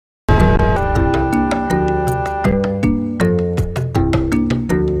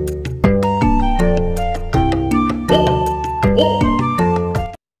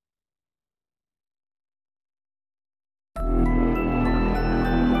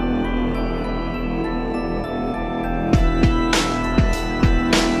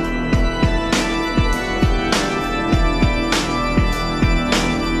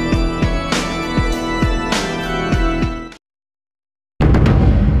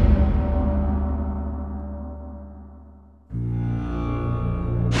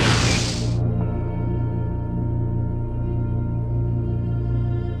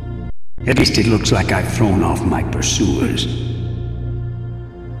At least it looks like I've thrown off my pursuers.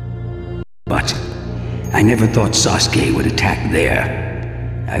 But I never thought Sasuke would attack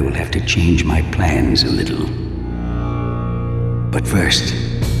there. I will have to change my plans a little. But first,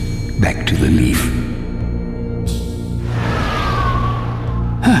 back to the leaf.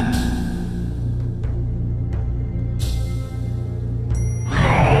 Huh.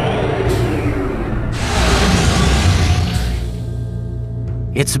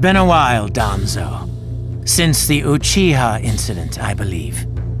 It's been a while, Danzo. Since the Uchiha incident, I believe.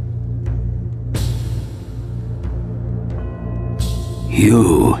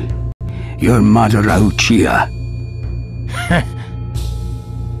 You're Madara Uchiha.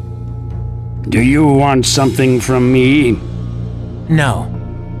 Do you want something from me? No.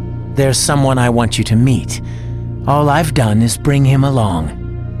 There's someone I want you to meet. All I've done is bring him along.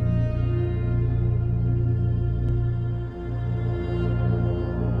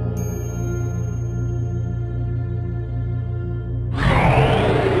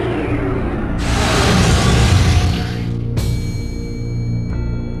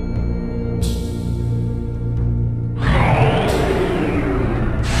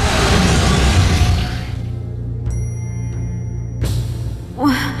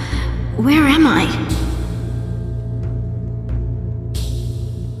 Where am I?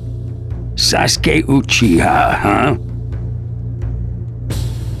 Sasuke Uchiha, huh?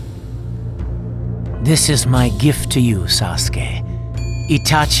 This is my gift to you, Sasuke.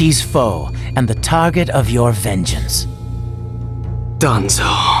 Itachi's foe, and the target of your vengeance. Danzo.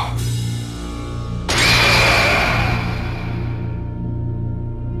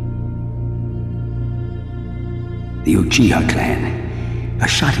 The Uchiha clan. A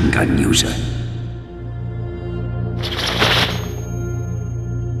Sharingan user.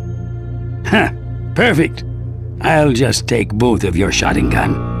 Huh, perfect. I'll just take both of your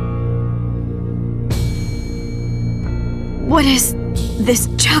Sharingan. What is this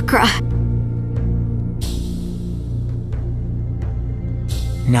chakra?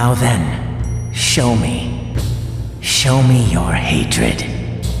 Now then, show me. Show me your hatred.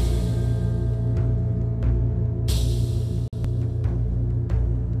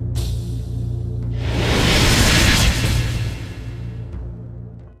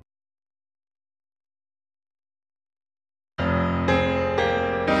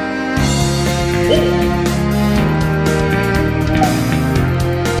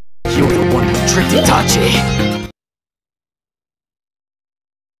 You're the one who tricked Itachi!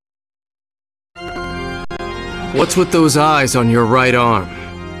 What's with those eyes on your right arm?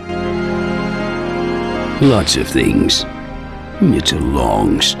 Lots of things. It's a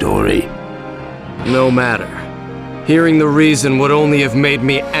long story. No matter. Hearing the reason would only have made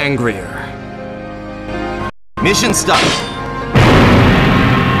me angrier. Mission stop!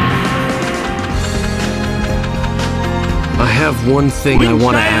 I have one thing I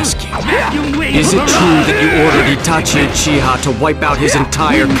want to ask you. Is it true that you ordered Itachi Uchiha to wipe out his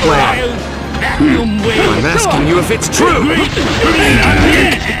entire clan? I'm asking you if it's true! He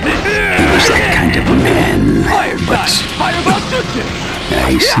was that kind of a man, but...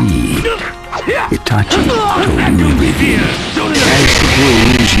 I see. Itachi told you everything. I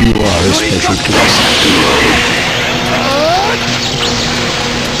suppose you are a special case after all.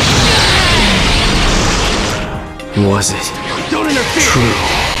 Was it true?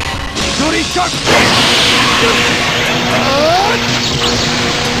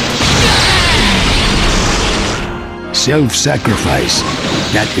 Self-sacrifice.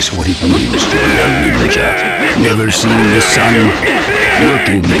 That is what it means to be a ninja. Never seen the sun,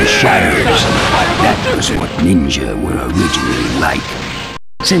 lurking in the shadows. That was what ninja were originally like.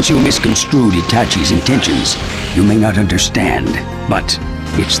 Since you misconstrued Itachi's intentions, you may not understand, but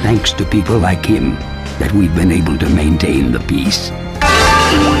it's thanks to people like him that we've been able to maintain the peace.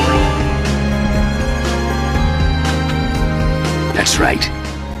 That's right.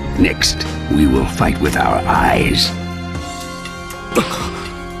 Next, we will fight with our eyes.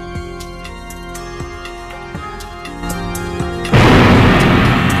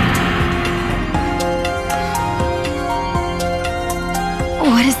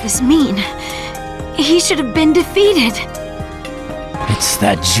 What does this mean? He should have been defeated. It's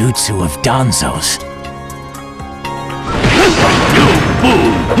that jutsu of Danzo's.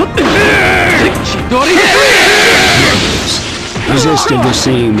 Possessed of the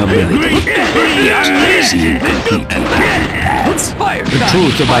same ability, yet seeing completely different paths. The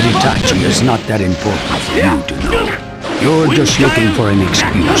truth about Itachi is not that important for you to know. You're just looking for an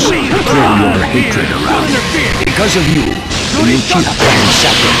excuse to throw your hatred around. Because of you, the Uchiha clan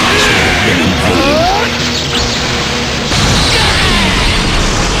sacrifice would have been in vain.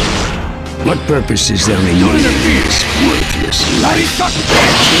 What purpose is there remaining in this worthless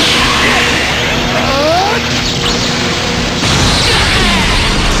life?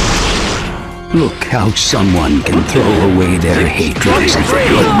 Look how someone can throw away their hatreds for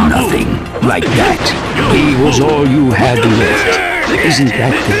nothing. Like that. He was all you had left. Isn't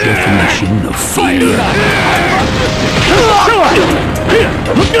that the definition of failure?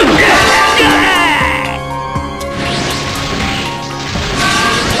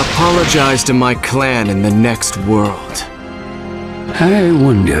 Apologize to my clan in the next world. I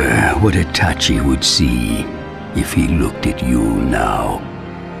wonder what Itachi would see if he looked at you now.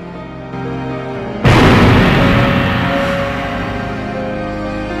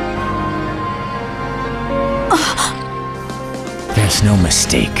 There's no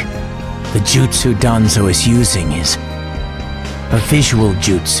mistake. The jutsu Danzo is using is a visual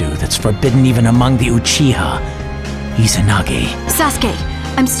jutsu that's forbidden even among the Uchiha. Izanagi. Sasuke,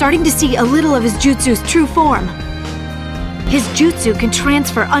 I'm starting to see a little of his jutsu's true form. His jutsu can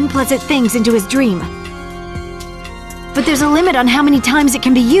transfer unpleasant things into his dream. But there's a limit on how many times it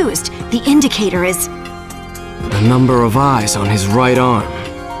can be used. The indicator is... the number of eyes on his right arm.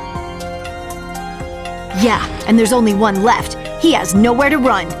 Yeah, and there's only one left. He has nowhere to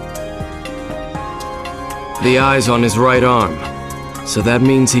run. The eyes on his right arm. So that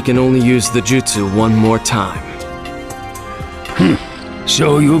means he can only use the jutsu one more time.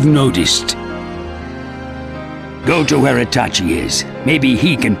 So you've noticed. Go to where Itachi is. Maybe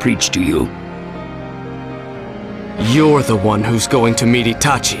he can preach to you. You're the one who's going to meet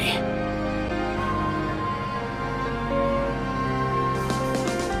Itachi.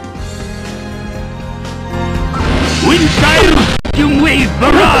 Wind style, you wave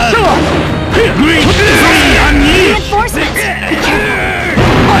barrage! Great free unleash! Reinforcements! Be careful!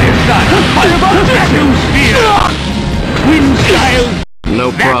 Fire style, fireball, vacuum sphere! Wind style,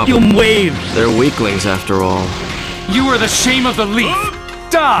 No vacuum problem. wave! They're weaklings after all. You are the shame of the leaf!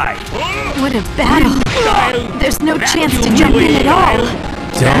 Die! What a battle! There's no chance to jump in at all!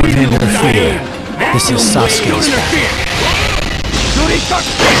 Don't interfere. This is Sasuke's battle.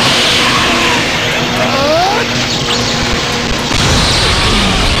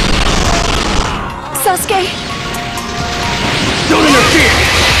 Sasuke! Don't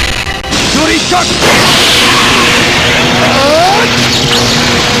interfere!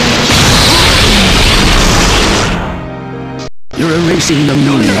 You're erasing the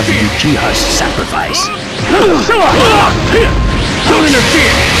meaning of the Uchiha's sacrifice. Don't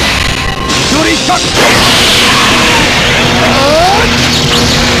interfere!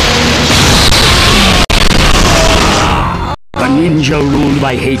 A ninja ruled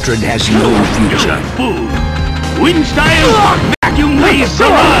by hatred has no future. Wind style, vacuum wave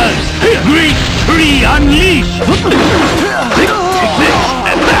barrage! Great tree unleash!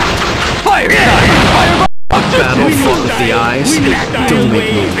 Fire style! Battle fought with the eyes. Don't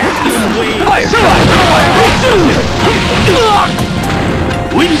make me Fire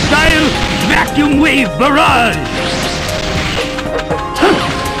Wind style, vacuum wave barrage!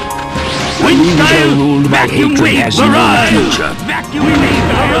 Wind Ninja style, ruled by vacuum hatred wave has no barrage! future. Vacuum wave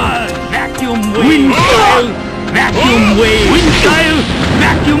barrage! Vacuum wave! Wind style, vacuum wave! Wind style,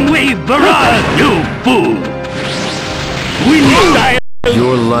 vacuum wave barrage! You fool! Wind style,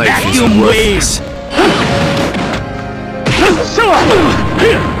 Your life is vacuum wave! worthless.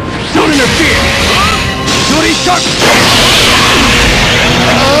 Don't interfere!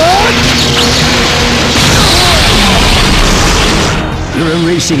 You're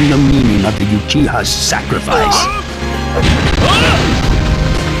erasing the meaning of the Uchiha's sacrifice.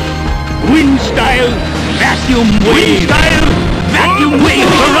 Wind style, vacuum wave! Wind style, vacuum wave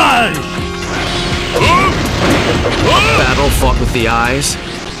barrage! Battle fought with the eyes.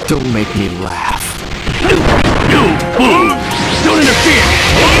 Don't make me laugh. You fool! Don't interfere!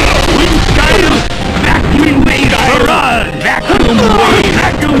 Wind style, vacuum wave barrage! Vacuum wave!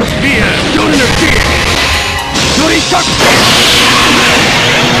 Vacuum sphere! Don't interfere!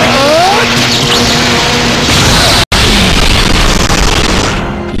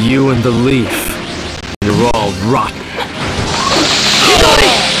 You and the leaf. You're all rotten.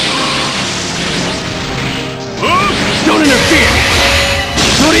 Don't interfere!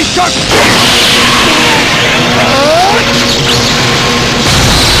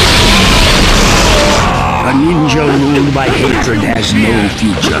 A ninja ruled by hatred has no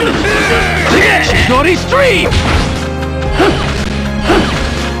future. Dori stream!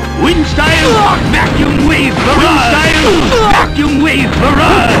 Wind style, vacuum wave barrage! Vacuum wave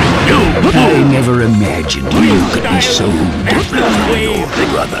barrage! You I fool! never imagined you could be so different from your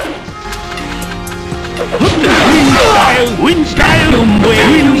brother. Wind style!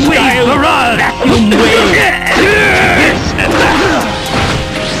 Wind wave barrage! Vacuum wave!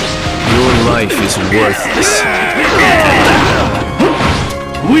 Your life is worthless.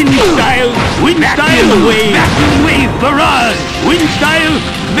 Wind style! Wind style! Wave! Vacuum wave barrage! Wind style!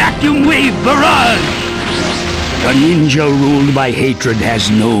 Vacuum wave barrage! A ninja ruled by hatred has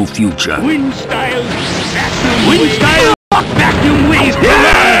no future. Wind style! Vacuum wind style! Vacuum wave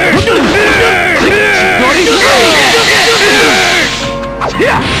barrage!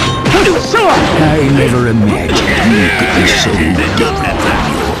 I never imagined you could be so different from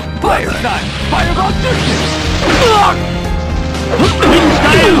your brother. Wind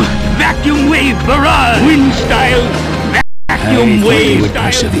style! Vacuum wave barrage! Wind style! Vacuum I wave! thought they would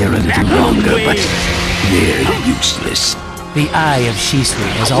persevere a little longer, but they're useless. The eye of Shisui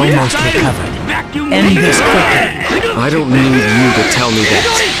has almost recovered. Vacuum End wave this barrage! quickly. I don't need you to tell me that.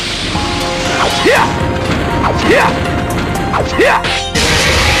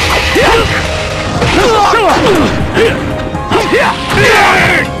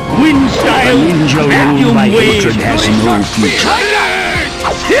 Wind A style! ninja ruled by hatred has no future.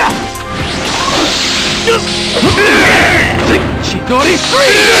 Chidori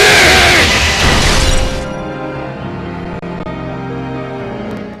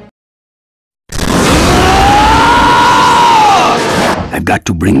I've got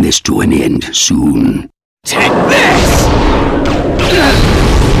to bring this to an end soon. Take this!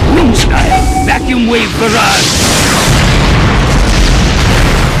 Wind style! Vacuum wave barrage!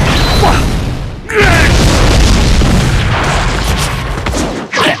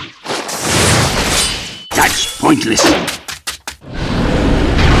 That's pointless.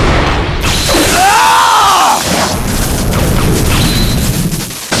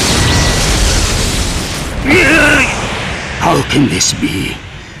 How can this be?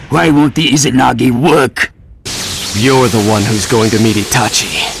 Why won't the Izanagi work? You're the one who's going to meet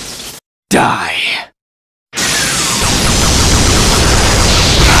Itachi. Die.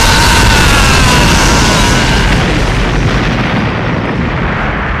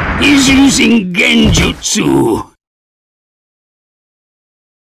 He's using genjutsu.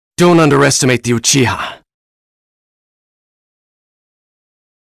 Don't underestimate the Uchiha.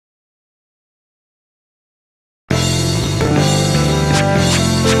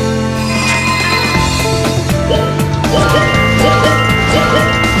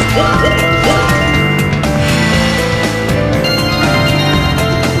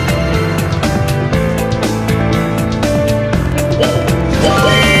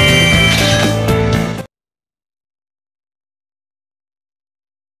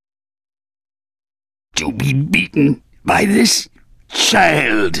 To be beaten by this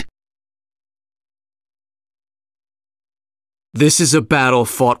child. This is a battle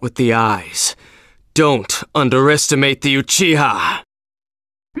fought with the eyes. Don't underestimate the Uchiha.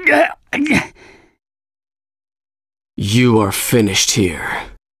 You are finished here.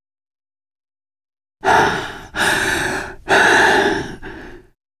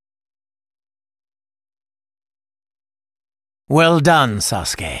 Well done,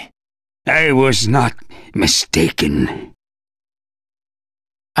 Sasuke. I was not mistaken.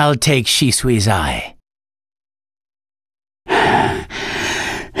 I'll take Shisui's eye.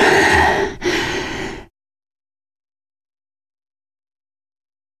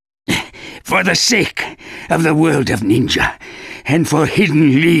 For the sake of the world of ninja, and for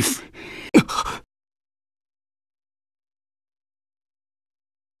Hidden Leaf.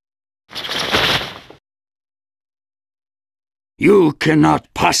 You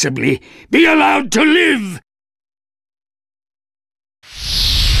cannot possibly be allowed to live!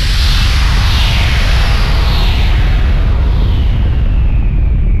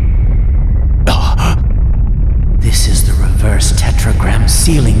 This is the reverse tetragram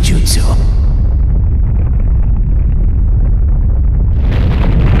sealing jutsu.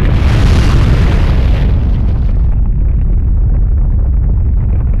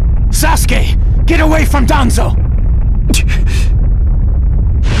 Sasuke! Get away from Danzo!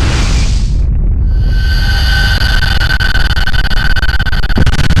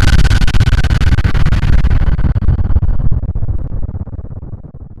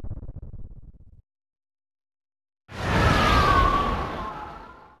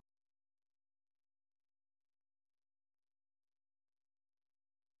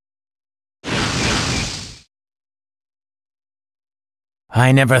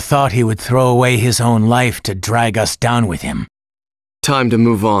 I never thought he would throw away his own life to drag us down with him. Time to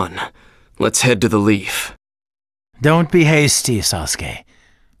move on. Let's head to the Leaf. Don't be hasty, Sasuke.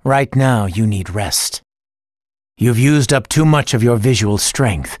 Right now, you need rest. You've used up too much of your visual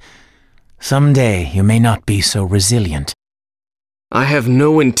strength. Someday you may not be so resilient. I have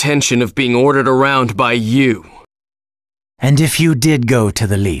no intention of being ordered around by you. And if you did go to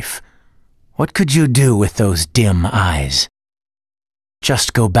the Leaf, what could you do with those dim eyes?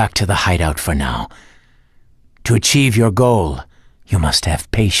 Just go back to the hideout for now. To achieve your goal, you must have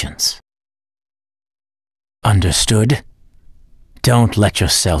patience. Understood? Don't let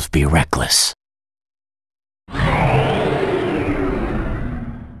yourself be reckless.